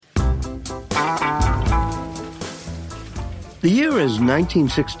The year is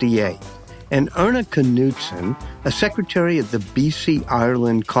 1968, and Erna Knudsen, a secretary at the BC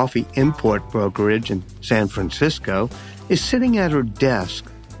Ireland Coffee Import Brokerage in San Francisco, is sitting at her desk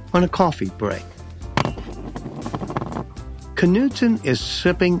on a coffee break. Knudsen is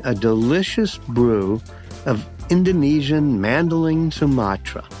sipping a delicious brew of Indonesian Mandeling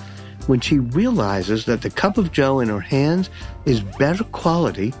Sumatra when she realizes that the cup of joe in her hands is better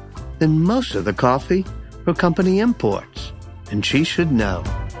quality than most of the coffee her company imports, and she should know.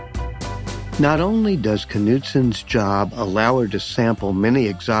 Not only does Knudsen's job allow her to sample many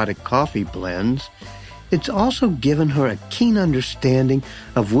exotic coffee blends, it's also given her a keen understanding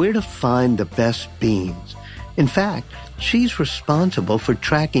of where to find the best beans. In fact, she's responsible for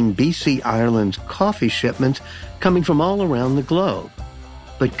tracking BC Ireland's coffee shipments coming from all around the globe.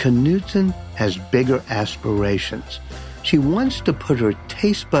 But Knudsen has bigger aspirations. She wants to put her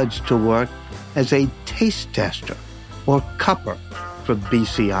taste buds to work as a taste tester or cupper for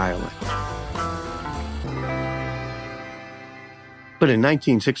BC Ireland. But in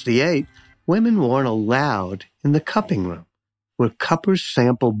 1968, women weren't allowed in the cupping room, where cuppers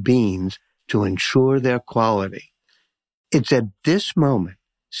sample beans to ensure their quality. It's at this moment,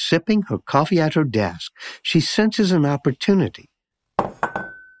 sipping her coffee at her desk, she senses an opportunity.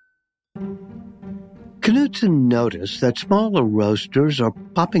 Knudsen noticed that smaller roasters are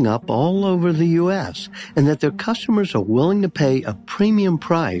popping up all over the U.S. and that their customers are willing to pay a premium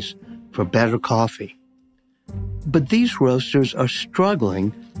price for better coffee. But these roasters are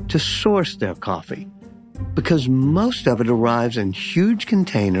struggling to source their coffee because most of it arrives in huge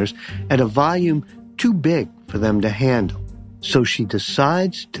containers at a volume too big for them to handle. So she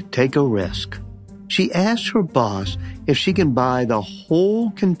decides to take a risk. She asks her boss if she can buy the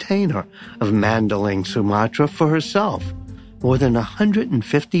whole container of Mandeling Sumatra for herself, more than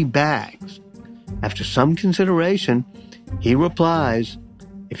 150 bags. After some consideration, he replies,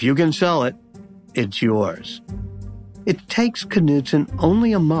 "If you can sell it, it's yours." It takes Knudsen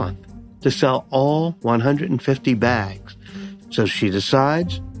only a month to sell all 150 bags, so she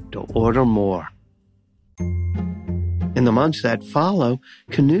decides to order more. In the months that follow,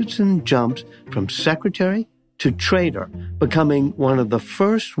 Knudsen jumps from secretary to trader, becoming one of the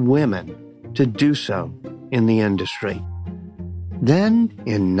first women to do so in the industry. Then,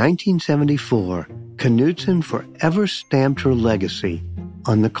 in 1974, Knudsen forever stamped her legacy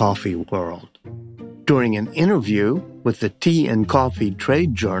on the coffee world. During an interview with the Tea and Coffee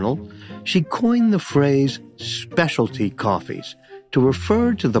Trade Journal, she coined the phrase specialty coffees to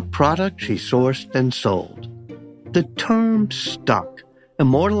refer to the product she sourced and sold. The term stuck,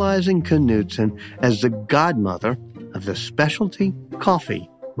 immortalizing Knudsen as the godmother of the specialty coffee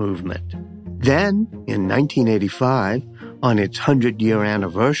movement. Then, in 1985, on its 100-year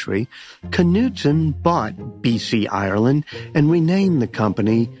anniversary, Knudsen bought BC Ireland and renamed the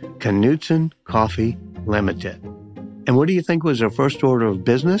company Knudsen Coffee Limited. And what do you think was her first order of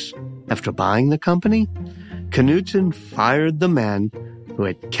business after buying the company? Knudsen fired the men who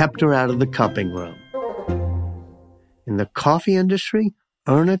had kept her out of the cupping room. In the coffee industry,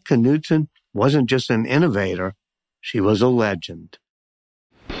 Erna Knudsen wasn't just an innovator, she was a legend.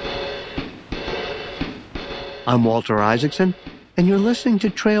 I'm Walter Isaacson, and you're listening to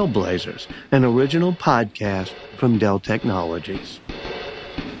Trailblazers, an original podcast from Dell Technologies.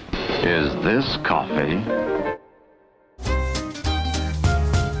 Is this coffee?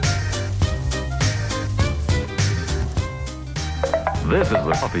 This is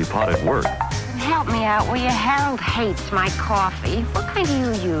the coffee pot at work. Help me out, will you? Harold hates my coffee. What kind do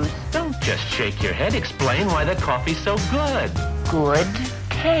you use? Don't just shake your head. Explain why the coffee's so good. Good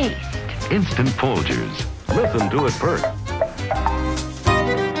taste. Instant Folgers. Listen to it perk.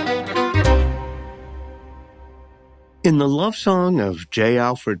 In the love song of J.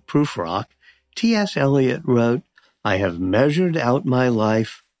 Alfred Prufrock, T.S. Eliot wrote, "I have measured out my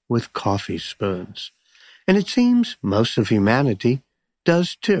life with coffee spoons." And it seems most of humanity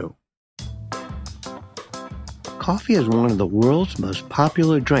does too. Coffee is one of the world's most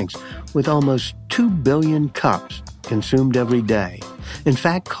popular drinks, with almost 2 billion cups consumed every day. In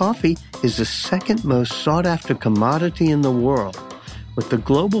fact, coffee is the second most sought-after commodity in the world, with the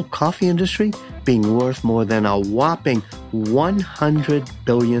global coffee industry being worth more than a whopping $100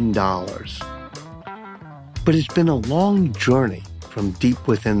 billion. But it's been a long journey from deep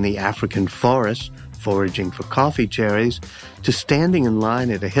within the African forest, foraging for coffee cherries, to standing in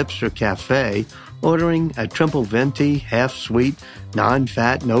line at a hipster cafe, ordering a triple venti, half-sweet,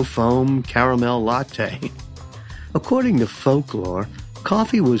 non-fat, no-foam caramel latte. According to folklore,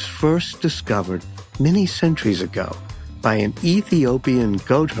 coffee was first discovered many centuries ago by an Ethiopian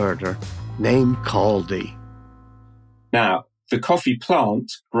goat herder named Kaldi. Now, The coffee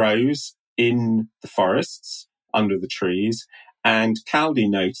plant grows in the forests, under the trees, and Caldy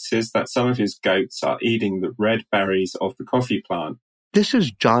notices that some of his goats are eating the red berries of the coffee plant. This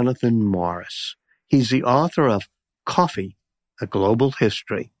is Jonathan Morris. He's the author of Coffee, A Global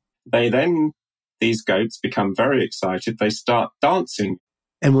History. These goats become very excited. They start dancing.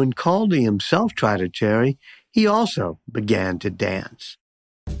 And when Caldy himself tried a cherry, he also began to dance.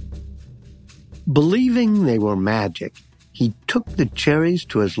 Believing they were magic, he took the cherries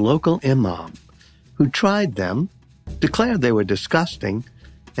to his local imam, who tried them, declared they were disgusting,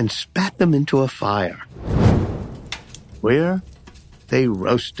 and spat them into a fire, where they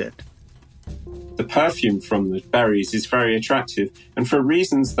roasted. The perfume from the berries is very attractive, and for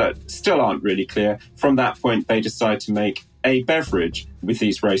reasons that still aren't really clear, from that point they decide to make a beverage with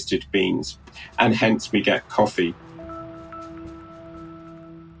these roasted beans, and hence we get coffee.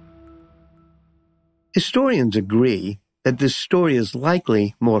 Historians agree that this story is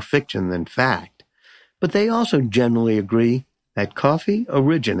likely more fiction than fact, but they also generally agree that coffee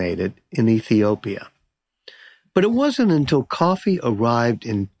originated in Ethiopia. But it wasn't until coffee arrived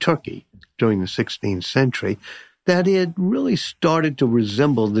in Turkey during the 16th century that it really started to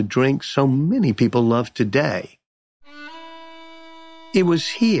resemble the drink so many people love today. It was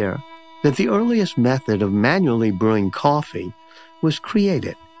here that the earliest method of manually brewing coffee was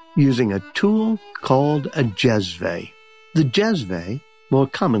created using a tool called a jezve. The jezve, more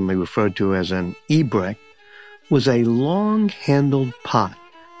commonly referred to as an ibrek, was a long-handled pot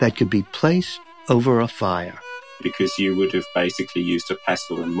that could be placed over a fire. Because you would have basically used a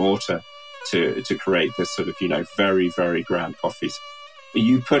pestle and mortar to create this sort of, very, very ground coffees.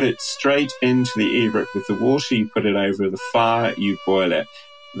 You put it straight into the ibrek with the water, you put it over the fire, you boil it.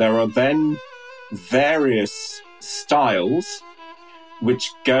 There are then various styles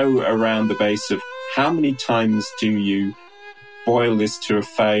which go around the base of how many times do you boil this to a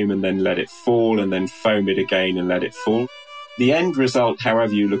foam and then let it fall and then foam it again and let it fall. The end result,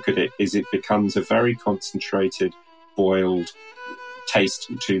 however you look at it, is it becomes a very concentrated, boiled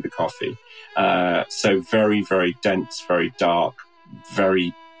taste to the coffee. So very, very dense, very dark,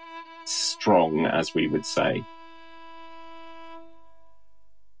 very strong, as we would say.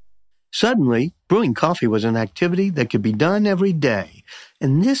 Suddenly, brewing coffee was an activity that could be done every day,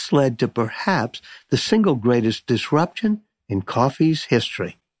 and this led to perhaps the single greatest disruption in coffee's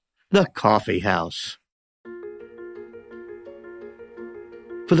history, the coffee house.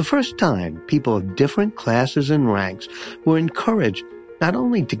 For the first time, people of different classes and ranks were encouraged not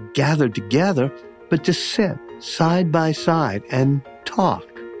only to gather together, but to sit side by side and talk.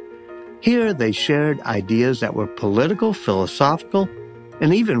 Here they shared ideas that were political, philosophical,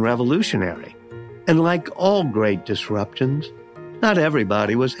 and even revolutionary. And like all great disruptions, not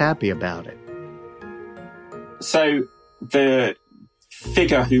everybody was happy about it. So the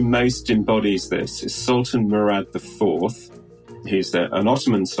figure who most embodies this is Sultan Murad IV, who's an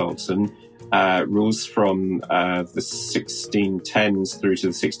Ottoman sultan, rules from the 1610s through to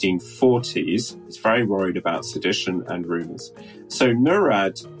the 1640s. He's very worried about sedition and rumors. So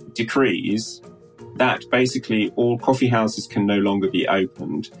Murad decrees that basically all coffee houses can no longer be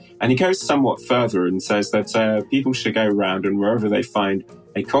opened. And he goes somewhat further and says that people should go around and wherever they find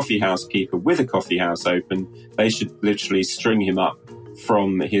a coffee house keeper with a coffee house open, they should literally string him up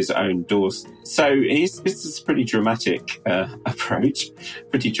from his own doors. So this is a pretty dramatic approach,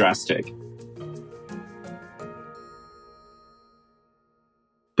 pretty drastic.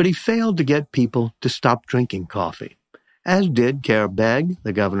 But he failed to get people to stop drinking coffee, as did Kara Beg,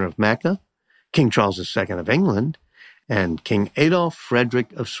 the governor of Mecca, King Charles II of England, and King Adolf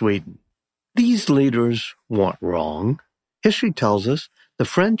Frederick of Sweden. These leaders weren't wrong. History tells us the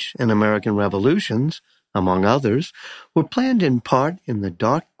French and American revolutions, among others, were planned in part in the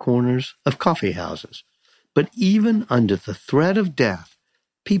dark corners of coffee houses. But even under the threat of death,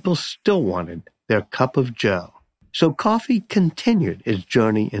 people still wanted their cup of joe. So coffee continued its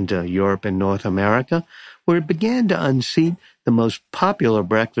journey into Europe and North America, where it began to unseat the most popular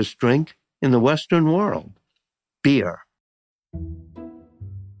breakfast drink in the Western world, beer.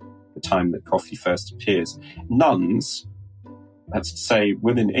 The time that coffee first appears, nuns, that's to say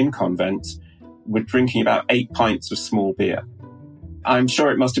women in convents, were drinking about 8 pints of small beer. I'm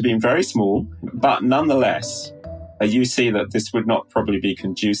sure it must have been very small, but nonetheless, you see that this would not probably be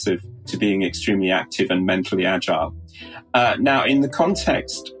conducive to being extremely active and mentally agile. Now, in the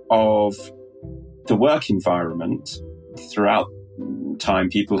context of the work environment, throughout time,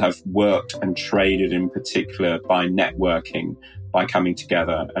 people have worked and traded in particular by networking, by coming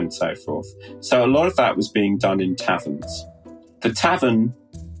together and so forth. So a lot of that was being done in taverns. The tavern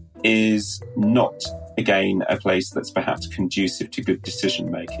is not again, a place that's perhaps conducive to good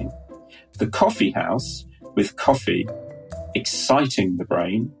decision-making. The coffee house, with coffee exciting the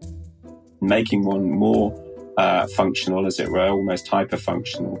brain, making one more functional, as it were, almost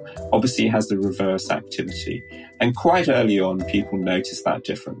hyper-functional, obviously has the reverse activity. And quite early on, people notice that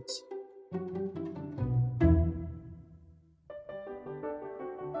difference.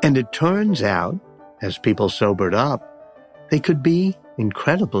 And it turns out, as people sobered up, they could be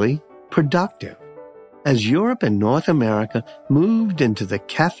incredibly productive. As Europe and North America moved into the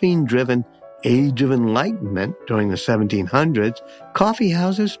caffeine-driven Age of Enlightenment during the 1700s, coffee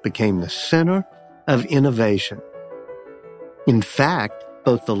houses became the center of innovation. In fact,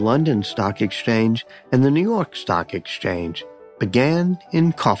 both the London Stock Exchange and the New York Stock Exchange began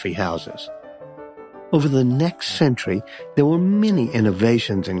in coffee houses. Over the next century, there were many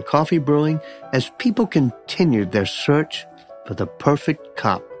innovations in coffee brewing as people continued their search for the perfect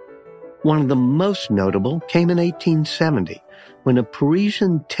cup. One of the most notable came in 1870, when a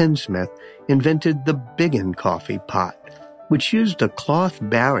Parisian tinsmith invented the Biggin coffee pot, which used a cloth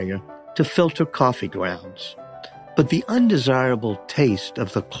barrier to filter coffee grounds. But the undesirable taste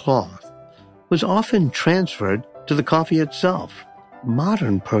of the cloth was often transferred to the coffee itself.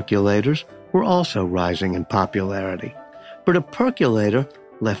 Modern percolators were also rising in popularity, but a percolator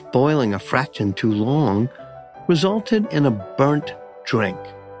left boiling a fraction too long resulted in a burnt drink.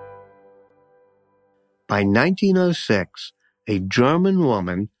 By 1906, a German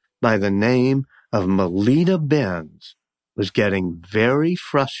woman by the name of Melita Benz was getting very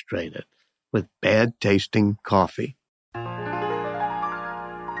frustrated with bad-tasting coffee.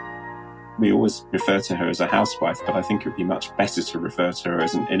 We always refer to her as a housewife, but I think it would be much better to refer to her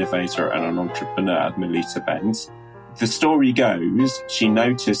as an innovator and an entrepreneur, Melita Benz. The story goes, she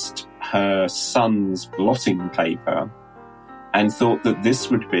noticed her son's blotting paper and thought that this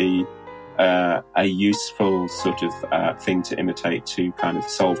would be a useful sort of thing to imitate to kind of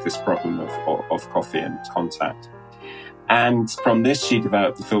solve this problem of coffee and contact. And from this, she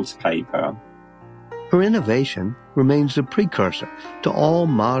developed the filter paper. Her innovation remains the precursor to all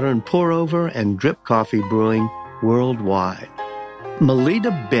modern pour-over and drip coffee brewing worldwide.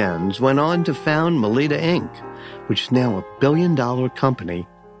 Melita Benz went on to found Melita Inc., which is now a billion-dollar company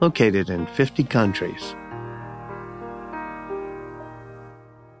located in 50 countries.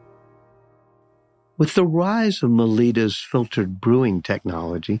 With the rise of Melita's filtered brewing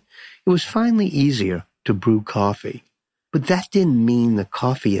technology, it was finally easier to brew coffee. But that didn't mean the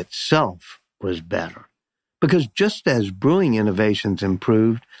coffee itself was better. Because just as brewing innovations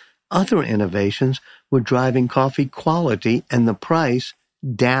improved, other innovations were driving coffee quality and the price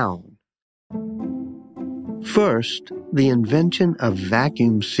down. First, the invention of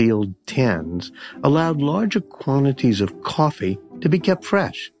vacuum-sealed tins allowed larger quantities of coffee to be kept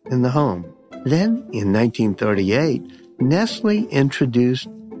fresh in the home. Then, in 1938, Nestle introduced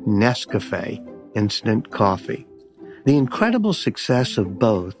Nescafé instant coffee. The incredible success of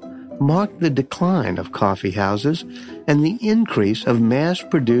both marked the decline of coffee houses and the increase of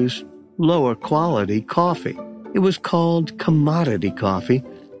mass-produced, lower-quality coffee. It was called commodity coffee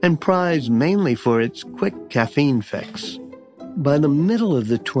and prized mainly for its quick caffeine fix. By the middle of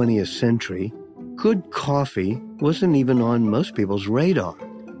the 20th century, good coffee wasn't even on most people's radar.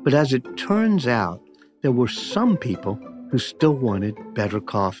 But as it turns out, there were some people who still wanted better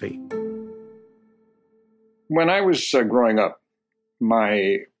coffee. When I was growing up,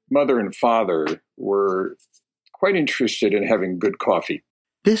 my mother and father were quite interested in having good coffee.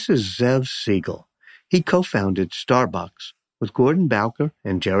 This is Zev Siegel. He co-founded Starbucks with Gordon Bowker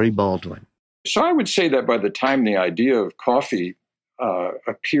and Jerry Baldwin. So I would say that by the time the idea of coffee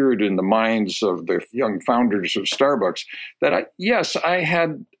appeared in the minds of the young founders of Starbucks, that I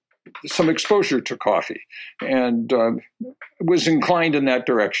had some exposure to coffee and was inclined in that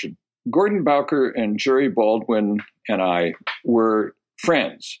direction. Gordon Bowker and Jerry Baldwin and I were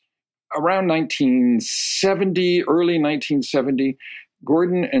friends. Around 1970, early 1970,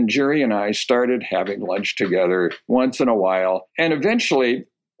 Gordon and Jerry and I started having lunch together once in a while, and eventually,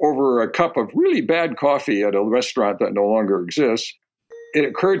 over a cup of really bad coffee at a restaurant that no longer exists, it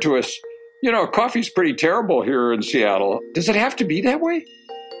occurred to us, coffee's pretty terrible here in Seattle. Does it have to be that way?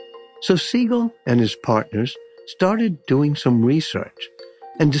 So Siegel and his partners started doing some research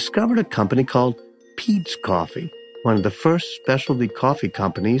and discovered a company called Peet's Coffee, one of the first specialty coffee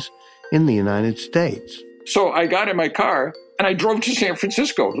companies in the United States. So I got in my car and I drove to San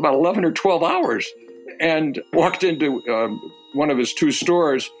Francisco. It was about 11 or 12 hours and walked into one of his two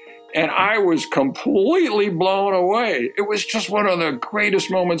stores And I was completely blown away. It was just one of the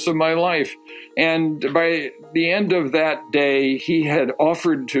greatest moments of my life. And by the end of that day, he had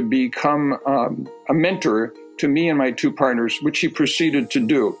offered to become a mentor to me and my two partners, which he proceeded to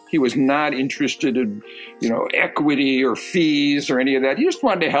do. He was not interested in, equity or fees or any of that. He just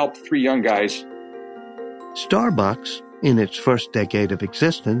wanted to help three young guys. Starbucks, in its first decade of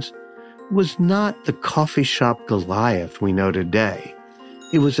existence, was not the coffee shop Goliath we know today.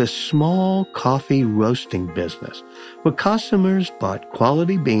 It was a small coffee roasting business where customers bought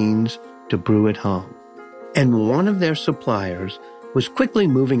quality beans to brew at home. And one of their suppliers was quickly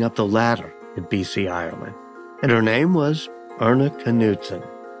moving up the ladder at BC Ireland, and her name was Erna Knudsen.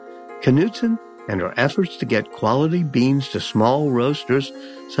 Knudsen and her efforts to get quality beans to small roasters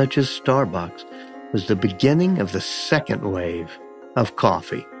such as Starbucks was the beginning of the second wave of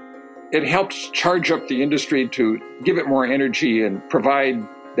coffee. It helped charge up the industry to give it more energy and provide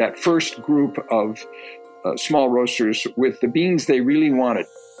that first group of small roasters with the beans they really wanted.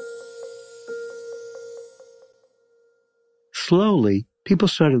 Slowly, people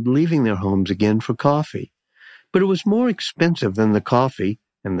started leaving their homes again for coffee. But it was more expensive than the coffee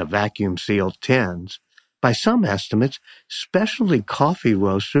and the vacuum-sealed tins. By some estimates, specialty coffee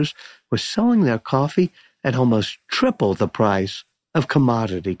roasters were selling their coffee at almost triple the price of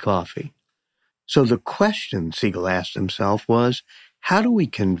commodity coffee. So the question Siegel asked himself was, how do we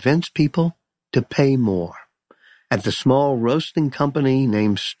convince people to pay more? At the small roasting company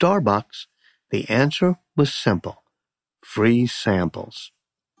named Starbucks, the answer was simple: free samples.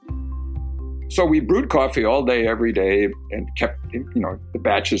 So we brewed coffee all day, every day, and kept, the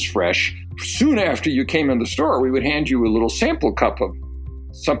batches fresh. Soon after you came in the store, we would hand you a little sample cup of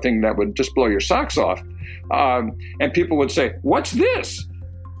something that would just blow your socks off. And people would say, "What's this?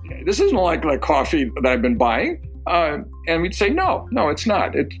 This isn't like coffee that I've been buying." And we'd say, no, it's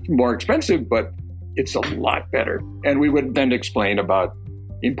not. It's more expensive, but it's a lot better. And we would then explain about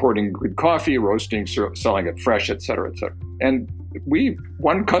importing good coffee, roasting, selling it fresh, et cetera, et cetera. And we,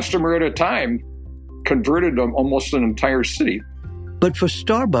 one customer at a time, converted almost an entire city. But for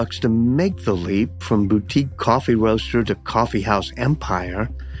Starbucks to make the leap from boutique coffee roaster to coffee house empire,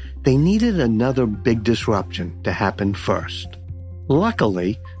 they needed another big disruption to happen first.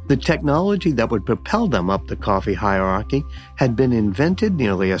 Luckily, the technology that would propel them up the coffee hierarchy had been invented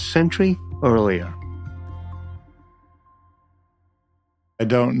nearly a century earlier. I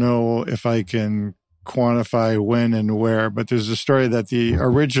don't know if I can quantify when and where, but there's a story that the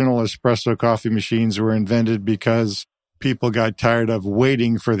original espresso coffee machines were invented because people got tired of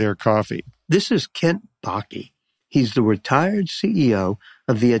waiting for their coffee. This is Kent Bacchi. He's the retired CEO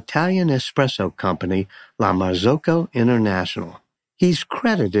of the Italian espresso company La Marzocco International. He's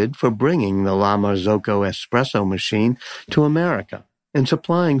credited for bringing the La Marzocco espresso machine to America and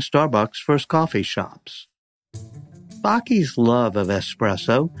supplying Starbucks' first coffee shops. Bacchi's love of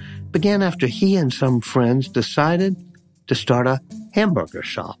espresso began after he and some friends decided to start a hamburger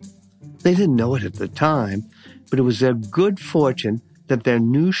shop. They didn't know it at the time, but it was their good fortune that their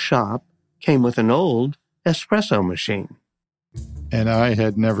new shop came with an old espresso machine. And I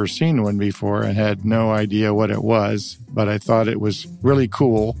had never seen one before and had no idea what it was, but I thought it was really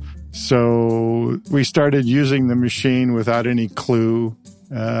cool. So we started using the machine without any clue.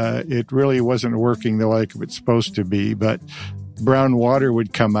 It really wasn't working the way it was supposed to be, but brown water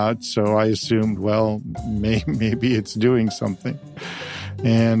would come out, so I assumed, well, maybe it's doing something.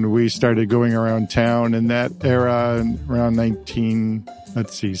 And we started going around town in that era, around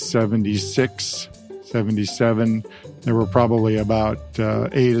 76, 77. There were probably about 8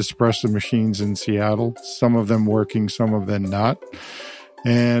 espresso machines in Seattle, some of them working, some of them not.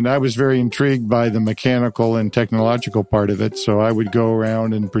 And I was very intrigued by the mechanical and technological part of it, so I would go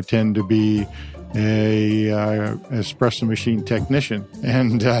around and pretend to be a espresso machine technician.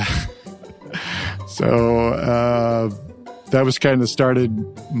 And so that was kind of started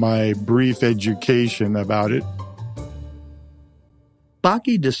my brief education about it.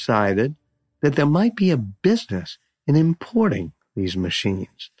 Bacchi decided that there might be a business in importing these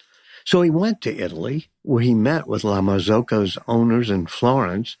machines. So he went to Italy, where he met with La Marzocco's owners in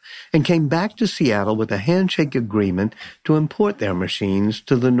Florence, and came back to Seattle with a handshake agreement to import their machines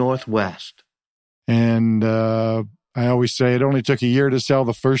to the Northwest. And I always say it only took a year to sell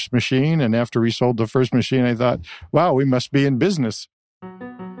the first machine, and after we sold the first machine, I thought, wow, we must be in business.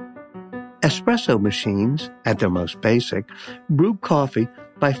 Espresso machines, at their most basic, brew coffee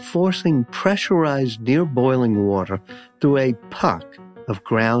by forcing pressurized near-boiling water through a puck of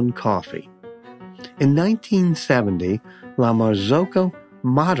ground coffee. In 1970, La Marzocco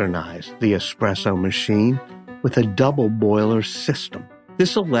modernized the espresso machine with a double boiler system.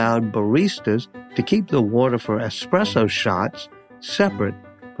 This allowed baristas to keep the water for espresso shots separate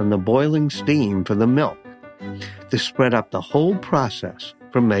from the boiling steam for the milk. This sped up the whole process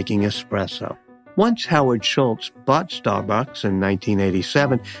for making espresso. Once Howard Schultz bought Starbucks in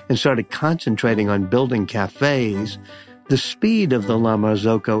 1987 and started concentrating on building cafes, the speed of the La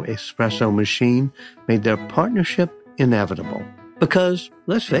Marzocco espresso machine made their partnership inevitable. Because,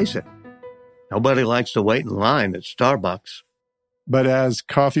 let's face it, nobody likes to wait in line at Starbucks. But as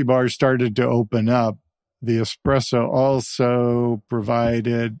coffee bars started to open up, the espresso also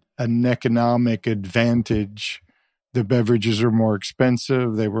provided an economic advantage. The beverages were more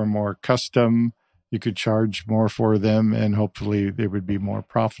expensive. They were more custom. You could charge more for them, and hopefully they would be more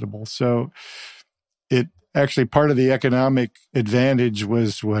profitable. So it actually, part of the economic advantage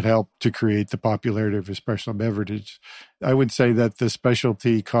was what helped to create the popularity of espresso beverages. I would say that the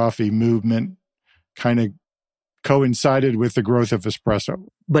specialty coffee movement kind of coincided with the growth of espresso.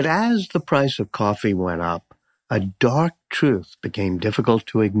 But as the price of coffee went up, a dark truth became difficult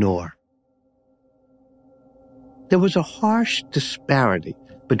to ignore. There was a harsh disparity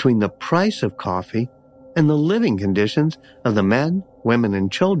between the price of coffee and the living conditions of the men, women,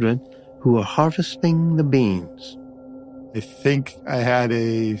 and children who were harvesting the beans. I think I had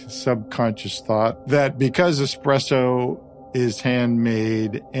a subconscious thought that because espresso is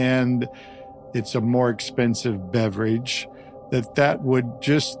handmade and it's a more expensive beverage, that would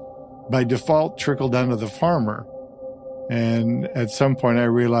just by default trickle down to the farmer. And at some point I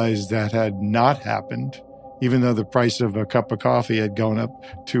realized that had not happened, even though the price of a cup of coffee had gone up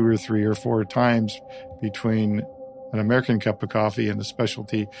 2 or 3 or 4 times between an American cup of coffee and a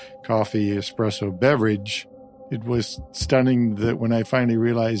specialty coffee espresso beverage. It was stunning that when I finally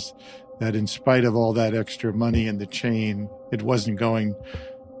realized that in spite of all that extra money in the chain, it wasn't going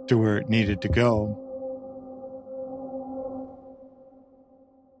to where it needed to go.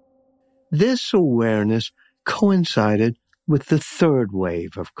 This awareness coincided with the third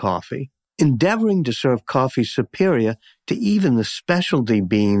wave of coffee, endeavoring to serve coffee superior to even the specialty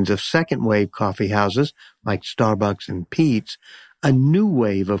beans of second-wave coffee houses like Starbucks and Peet's. A new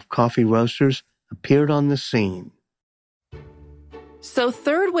wave of coffee roasters appeared on the scene. So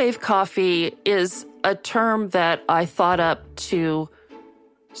third-wave coffee is a term that I thought up to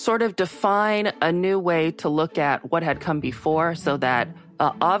sort of define a new way to look at what had come before, so that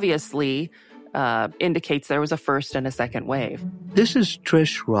obviously indicates there was a first and a second wave. This is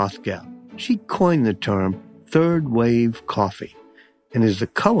Trish Rothgeld. She coined the term third wave coffee and is the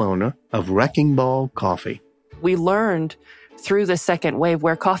co-owner of Wrecking Ball Coffee. We learned through the second wave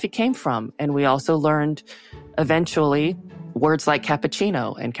where coffee came from, and we also learned eventually words like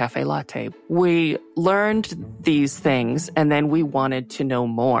cappuccino and cafe latte. We learned these things, and then we wanted to know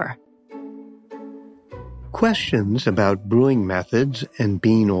more. Questions about brewing methods and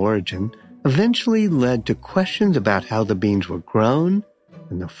bean origin eventually led to questions about how the beans were grown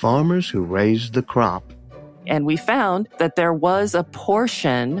and the farmers who raised the crop. And we found that there was a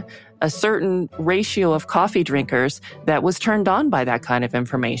portion, a certain ratio of coffee drinkers that was turned on by that kind of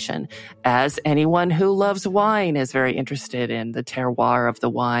information. As anyone who loves wine is very interested in the terroir of the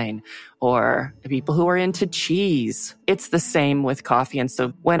wine, or people who are into cheese. It's the same with coffee. And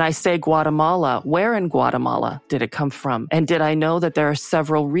so when I say Guatemala, where in Guatemala did it come from? And did I know that there are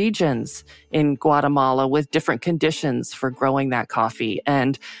several regions in Guatemala with different conditions for growing that coffee?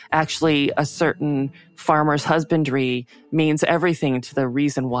 And actually a certain farmer's husbandry means everything to the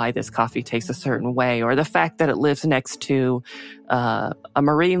reason why this coffee tastes a certain way, or the fact that it lives next to a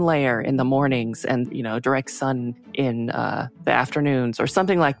marine layer in the mornings and, direct sun in the afternoons, or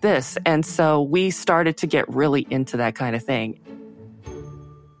something like this. And so we started to get really into that kind of thing.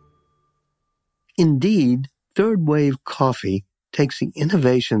 Indeed, third wave coffee takes the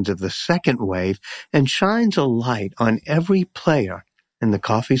innovations of the second wave and shines a light on every player in the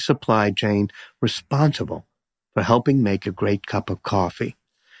coffee supply chain responsible for helping make a great cup of coffee.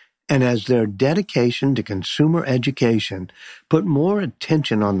 And as their dedication to consumer education put more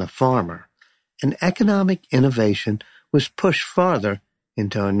attention on the farmer, an economic innovation was pushed farther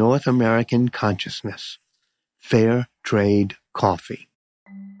into a North American consciousness: fair trade coffee.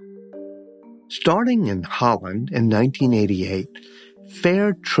 Starting in Holland in 1988,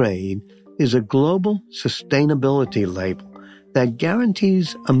 Fair Trade is a global sustainability label that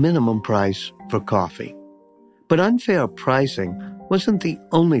guarantees a minimum price for coffee. But unfair pricing wasn't the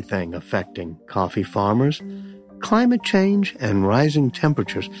only thing affecting coffee farmers. Climate change and rising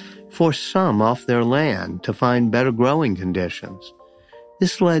temperatures forced some off their land to find better growing conditions.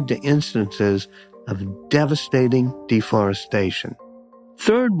 This led to instances of devastating deforestation.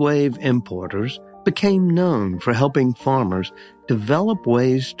 Third-wave importers became known for helping farmers develop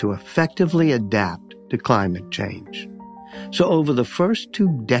ways to effectively adapt to climate change. So over the first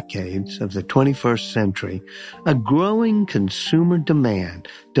 2 decades of the 21st century, a growing consumer demand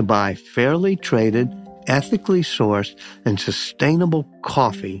to buy fairly traded, ethically sourced, and sustainable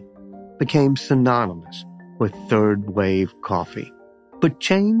coffee became synonymous with third-wave coffee. But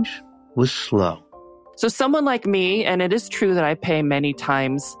change was slow. So someone like me, and it is true that I pay many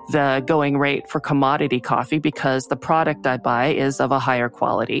times the going rate for commodity coffee because the product I buy is of a higher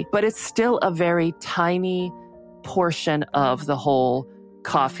quality, but it's still a very tiny portion of the whole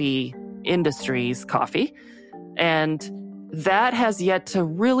coffee industry's coffee. And that has yet to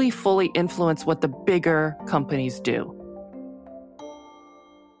really fully influence what the bigger companies do.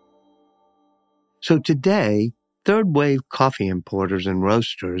 So today, third-wave coffee importers and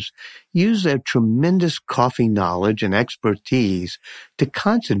roasters use their tremendous coffee knowledge and expertise to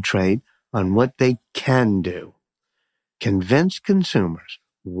concentrate on what they can do. Convince consumers,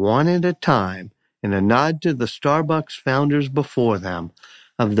 one at a time, in a nod to the Starbucks founders before them,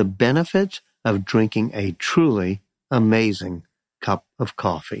 of the benefits of drinking a truly amazing cup of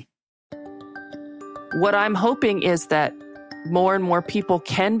coffee. What I'm hoping is that more and more people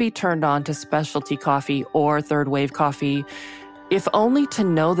can be turned on to specialty coffee or third-wave coffee, if only to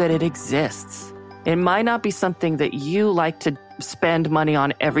know that it exists. It might not be something that you like to spend money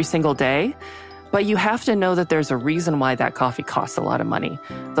on every single day, but you have to know that there's a reason why that coffee costs a lot of money.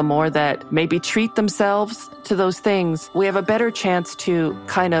 The more that maybe treat themselves to those things, we have a better chance to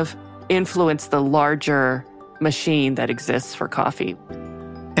kind of influence the larger machine that exists for coffee.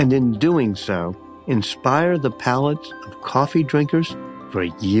 And in doing so, inspire the palates of coffee drinkers for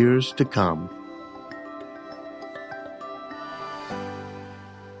years to come.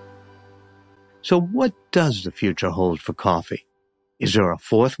 So what does the future hold for coffee? Is there a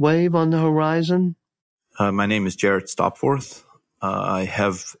fourth wave on the horizon? My name is Jarrett Stopforth. I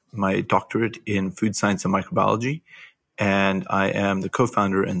have my doctorate in food science and microbiology, and I am the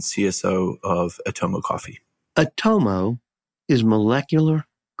co-founder and CSO of Atomo Coffee. Atomo is molecular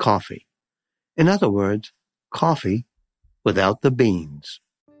coffee. In other words, coffee without the beans.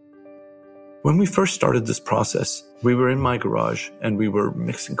 When we first started this process, we were in my garage and we were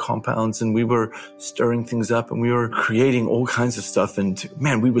mixing compounds and we were stirring things up and we were creating all kinds of stuff. And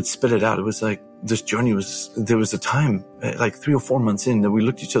man, we would spit it out. It was like this journey there was a time like 3 or 4 months in that we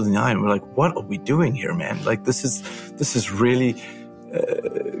looked each other in the eye and we're like, what are we doing here, man? Like this is really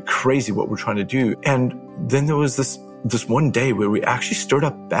crazy what we're trying to do. And then there was this one day where we actually stirred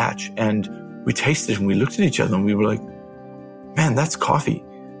up batch and we tasted it and we looked at each other and we were like, man, that's coffee.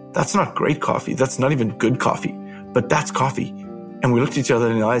 That's not great coffee. That's not even good coffee, but that's coffee. And we looked at each other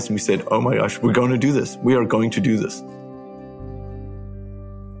in the eyes and we said, oh my gosh, we're going to do this. We are going to do this.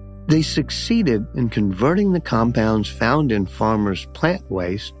 They succeeded in converting the compounds found in farmers' plant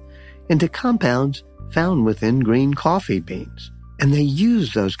waste into compounds found within green coffee beans. And they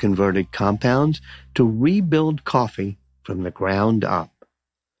used those converted compounds to rebuild coffee from the ground up.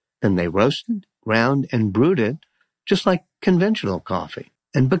 Then they roasted, ground, and brewed it just like conventional coffee.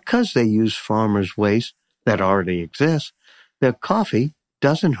 And because they use farmers' waste that already exists, their coffee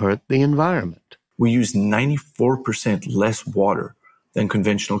doesn't hurt the environment. We use 94% less water than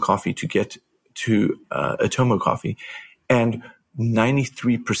conventional coffee to get to Atomo Coffee, and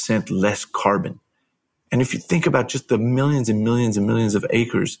 93% less carbon. And if you think about just the millions and millions and millions of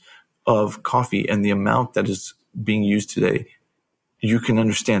acres of coffee and the amount that is being used today, you can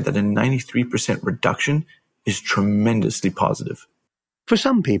understand that a 93% reduction is tremendously positive. For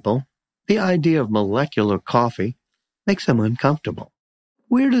some people, the idea of molecular coffee makes them uncomfortable.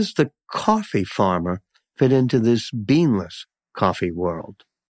 Where does the coffee farmer fit into this beanless coffee world?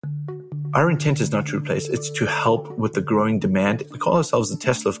 Our intent is not to replace, it's to help with the growing demand. We call ourselves the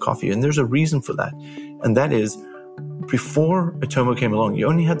Tesla of coffee, and there's a reason for that. And that is, before Atomo came along, you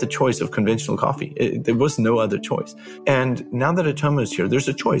only had the choice of conventional coffee. There was no other choice. And now that Atomo is here, there's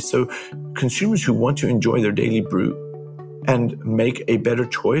a choice. So consumers who want to enjoy their daily brew and make a better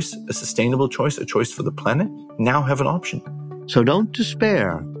choice, a sustainable choice, a choice for the planet, now have an option. So don't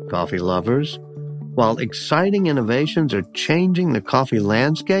despair, coffee lovers. While exciting innovations are changing the coffee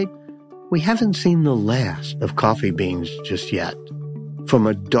landscape, we haven't seen the last of coffee beans just yet. From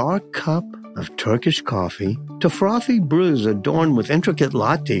a dark cup of Turkish coffee to frothy brews adorned with intricate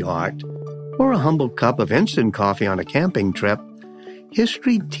latte art, or a humble cup of instant coffee on a camping trip,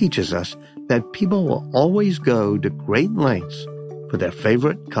 history teaches us that people will always go to great lengths for their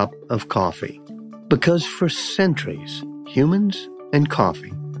favorite cup of coffee. Because for centuries, humans and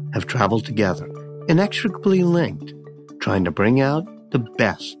coffee have traveled together, inextricably linked, trying to bring out the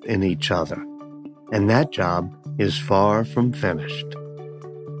best in each other. and that job is far from finished.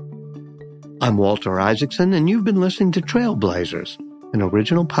 I'm Walter Isaacson, and you've been listening to Trailblazers, an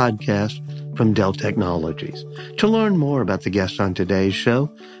original podcast from Dell Technologies. To learn more about the guests on today's show,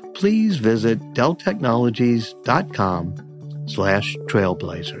 please visit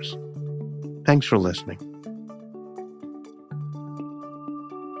delltechnologies.com/trailblazers. Thanks for listening.